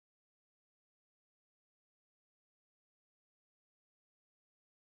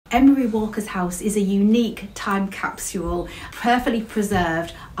Emery Walkers House is a unique time capsule, perfectly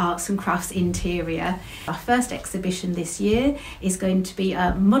preserved arts and crafts interior. Our first exhibition this year is going to be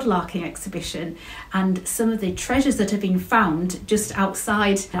a mudlarking exhibition, and some of the treasures that have been found just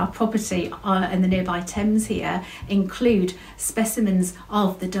outside our property in the nearby Thames here include specimens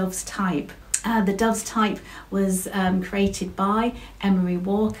of the dove's type. The dove's type was created by Emery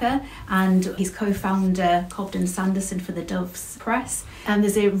Walker and his co-founder Cobden-Sanderson for the Dove's Press. And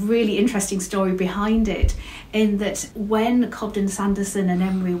there's a really interesting story behind it, in that when Cobden-Sanderson and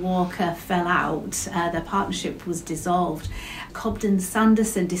Emery Walker fell out, their partnership was dissolved.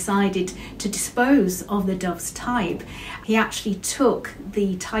 Cobden-Sanderson decided to dispose of the dove's type. He actually took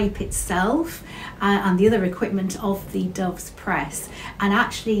the type itself and the other equipment of the dove's press, and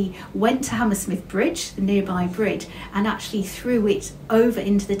actually went to Hammersmith Bridge, the nearby bridge, and actually threw it over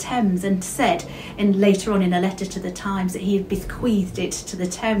into the Thames, and said, and later on in a letter to the Times, that he had bequeathed it to the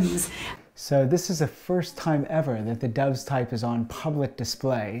Thames. So this is the first time ever that the dove's type is on public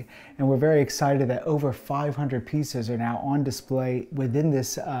display, and we're very excited that over 500 pieces are now on display within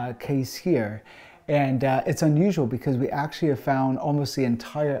this case here. And it's unusual because we actually have found almost the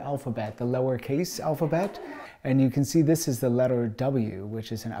entire alphabet, the lowercase alphabet. And you can see this is the letter W,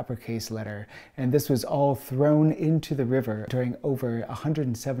 which is an uppercase letter. And this was all thrown into the river during over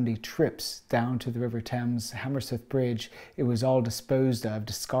 170 trips down to the River Thames, Hammersmith Bridge. It was all disposed of,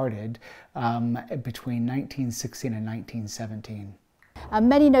 discarded, between 1916 and 1917.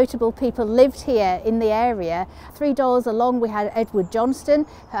 Many notable people lived here in the area. 3 doors along we had Edward Johnston,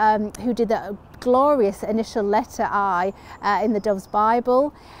 who did the glorious initial letter I in the Dove's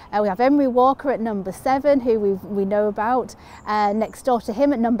Bible. We have Emery Walker at number 7, who we know about. Next door to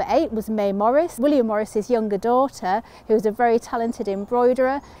him at number 8 was May Morris, William Morris's younger daughter, who was a very talented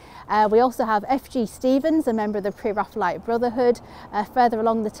embroiderer. We also have F.G. Stevens, a member of the Pre-Raphaelite Brotherhood, further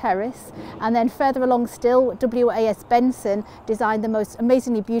along the terrace. And then further along still, W.A.S. Benson designed the most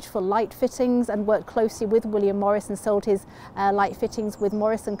amazingly beautiful light fittings and worked closely with William Morris and sold his light fittings with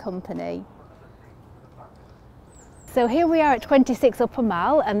Morris and Company. So here we are at 26 Upper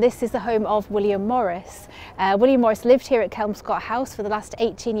Mall, and this is the home of William Morris. William Morris lived here at Kelmscott House for the last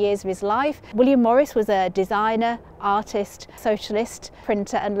 18 years of his life. William Morris was a designer, artist, socialist,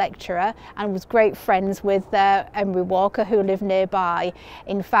 printer and lecturer, and was great friends with Emery Walker, who lived nearby.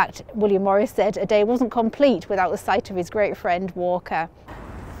 In fact, William Morris said a day wasn't complete without the sight of his great friend Walker.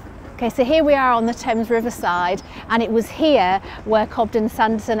 Okay, so here we are on the Thames riverside, and it was here where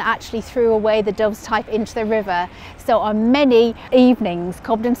Cobden-Sanderson actually threw away the dove's type into the river. So on many evenings,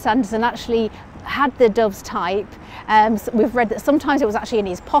 Cobden-Sanderson actually had the dove's type. So we've read that sometimes it was actually in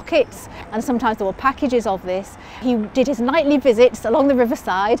his pockets, and sometimes there were packages of this. He did his nightly visits along the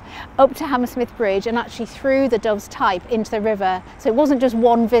riverside up to Hammersmith Bridge and actually threw the dove's type into the river. So it wasn't just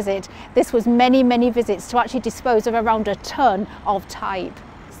one visit, this was many, many visits to actually dispose of around a ton of type.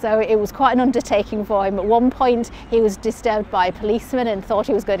 So it was quite an undertaking for him. At one point he was disturbed by a policeman and thought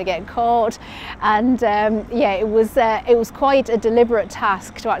he was going to get caught, and yeah, it was quite a deliberate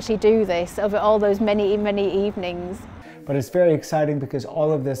task to actually do this over all those many evenings. But it's very exciting because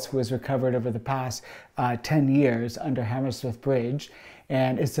all of this was recovered over the past 10 years under Hammersmith Bridge,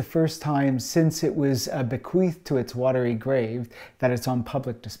 and it's the first time since it was bequeathed to its watery grave that it's on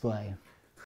public display.